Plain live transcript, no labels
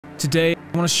Today,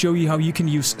 I want to show you how you can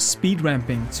use speed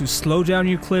ramping to slow down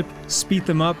your clip, speed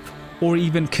them up, or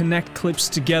even connect clips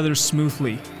together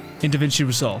smoothly in DaVinci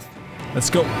Resolve.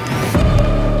 Let's go!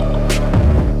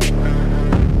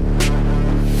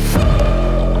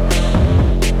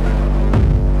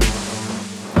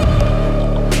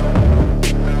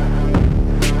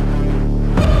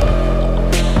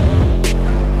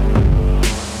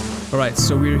 Alright,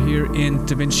 so we're here in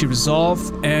DaVinci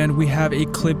Resolve and we have a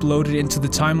clip loaded into the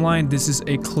timeline. This is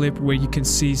a clip where you can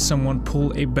see someone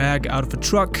pull a bag out of a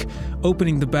truck,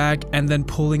 opening the bag and then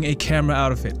pulling a camera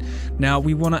out of it. Now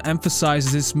we want to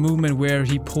emphasize this movement where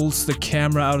he pulls the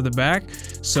camera out of the bag.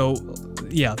 So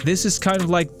yeah, this is kind of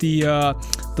like the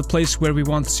place where we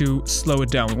want to slow it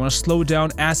down. We want to slow it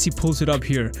down as he pulls it up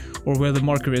here, or where the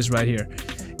marker is right here.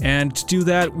 And to do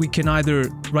that, we can either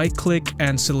right click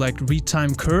and select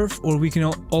retime curve, or we can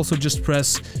also just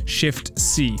press Shift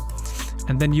C.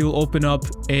 And then you'll open up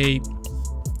a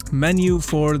menu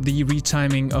for the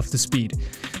retiming of the speed.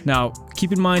 Now,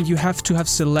 keep in mind you have to have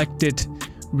selected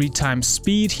retime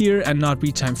speed here and not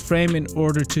retime frame in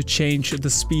order to change the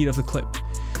speed of the clip.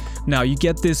 Now, you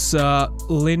get this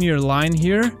linear line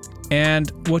here.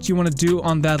 And what you want to do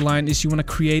on that line is you want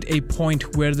to create a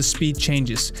point where the speed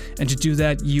changes. And to do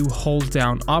that, you hold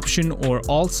down Option or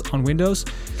Alt on Windows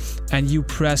and you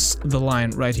press the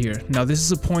line right here. Now this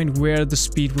is a point where the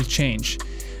speed will change.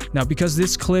 Now because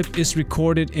this clip is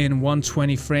recorded in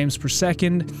 120 frames per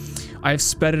second, I've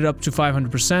sped it up to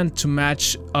 500% to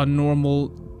match a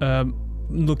normal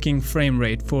looking frame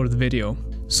rate for the video.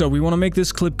 So we want to make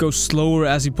this clip go slower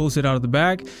as he pulls it out of the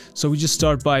bag. So we just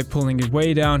start by pulling it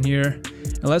way down here.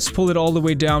 And let's pull it all the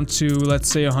way down to, let's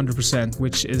say 100%,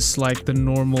 which is like the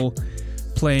normal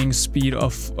playing speed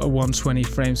of 120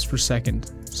 frames per second.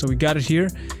 So we got it here.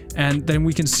 And then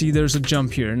we can see there's a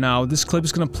jump here. Now this clip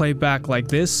is going to play back like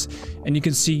this. And you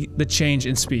can see the change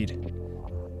in speed.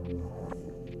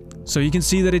 So you can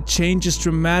see that it changes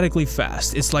dramatically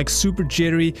fast. It's like super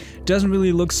jittery, doesn't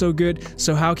really look so good.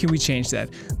 So how can we change that?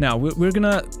 Now we're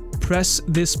gonna press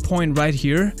this point right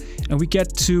here and we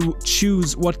get to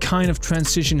choose what kind of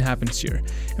transition happens here.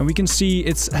 And we can see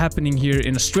it's happening here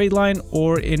in a straight line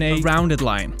or in a rounded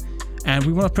line. And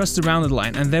we want to press the rounded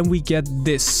line and then we get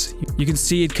this. You can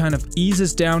see it kind of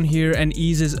eases down here and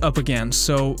eases up again.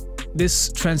 So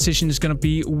this transition is gonna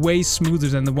be way smoother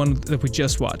than the one that we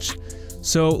just watched.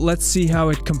 So let's see how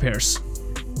it compares.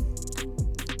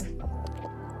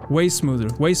 Way smoother,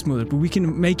 but we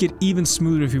can make it even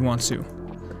smoother if we want to.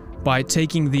 By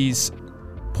taking these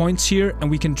points here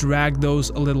and we can drag those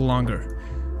a little longer.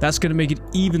 That's gonna make it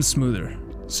even smoother.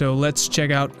 So let's check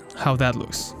out how that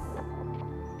looks.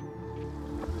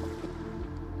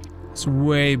 It's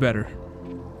way better.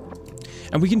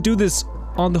 And we can do this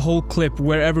on the whole clip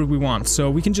wherever we want. So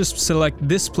we can just select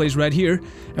this place right here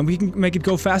and we can make it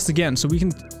go fast again. So we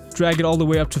can drag it all the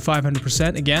way up to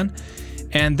 500% again.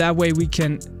 And that way we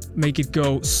can make it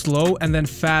go slow and then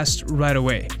fast right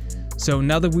away. So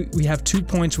now that we have 2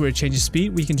 points where it changes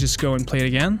speed, we can just go and play it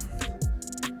again.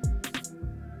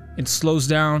 It slows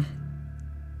down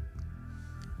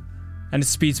and it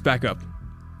speeds back up.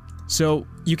 So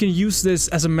you can use this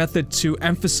as a method to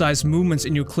emphasize movements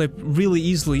in your clip really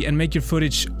easily and make your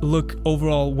footage look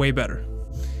overall way better.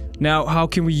 Now, how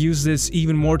can we use this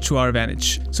even more to our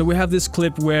advantage? So we have this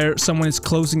clip where someone is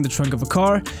closing the trunk of a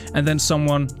car and then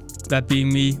someone, that being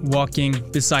me, walking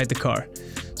beside the car.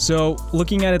 So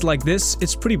looking at it like this,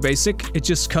 it's pretty basic. It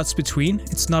just cuts between.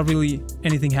 It's not really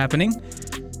anything happening.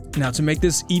 Now to make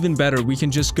this even better, we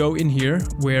can just go in here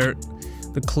where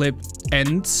the clip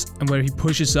ends and where he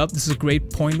pushes up. This is a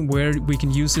great point where we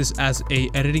can use this as a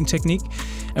editing technique,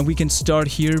 and we can start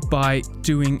here by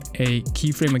doing a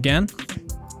keyframe again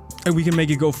and we can make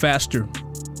it go faster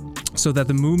so that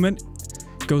the movement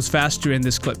goes faster in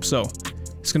this clip. So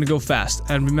it's gonna go fast,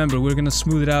 and remember we're gonna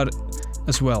smooth it out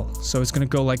as well, so it's gonna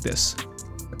go like this.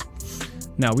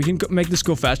 Now we can make this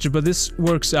go faster, but this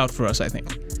works out for us, I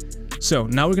think. So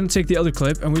now we're gonna take the other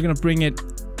clip and we're gonna bring it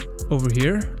over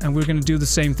here and we're gonna do the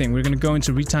same thing. We're gonna go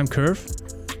into retime curve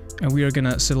and we are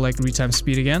gonna select retime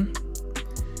speed again,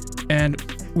 and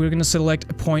we're gonna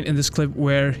select a point in this clip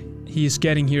where he is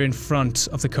getting here in front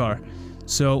of the car.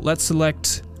 So let's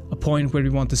select a point where we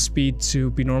want the speed to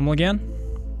be normal again,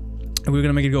 and we're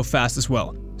gonna make it go fast as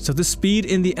well. So the speed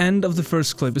in the end of the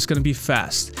first clip is gonna be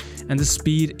fast, and the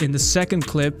speed in the second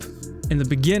clip in the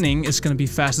beginning is going to be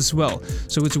fast as well.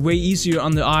 So it's way easier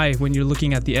on the eye when you're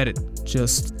looking at the edit.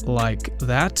 Just like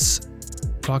that,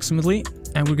 approximately.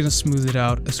 And we're going to smooth it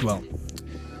out as well.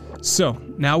 So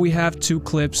now we have two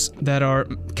clips that are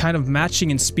kind of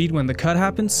matching in speed when the cut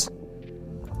happens.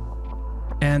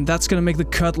 And that's gonna make the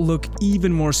cut look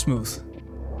even more smooth.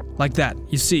 Like that.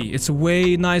 You see, it's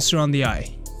way nicer on the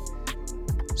eye.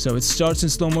 So it starts in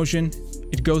slow motion,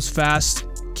 it goes fast,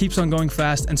 keeps on going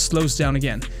fast, and slows down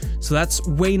again. So that's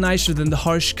way nicer than the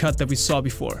harsh cut that we saw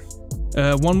before.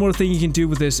 One more thing you can do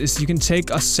with this is you can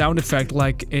take a sound effect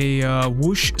like a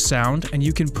whoosh sound and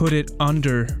you can put it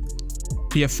under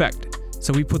the effect.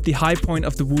 So we put the high point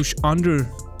of the whoosh under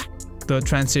the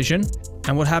transition,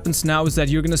 and what happens now is that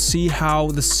you're gonna see how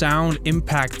the sound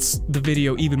impacts the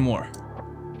video even more.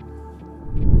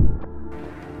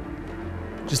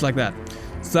 Just like that.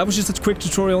 So that was just a quick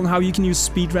tutorial on how you can use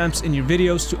speed ramps in your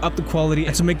videos to up the quality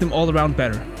and to make them all around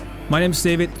better. My name is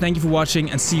David, thank you for watching,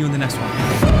 and see you in the next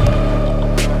one.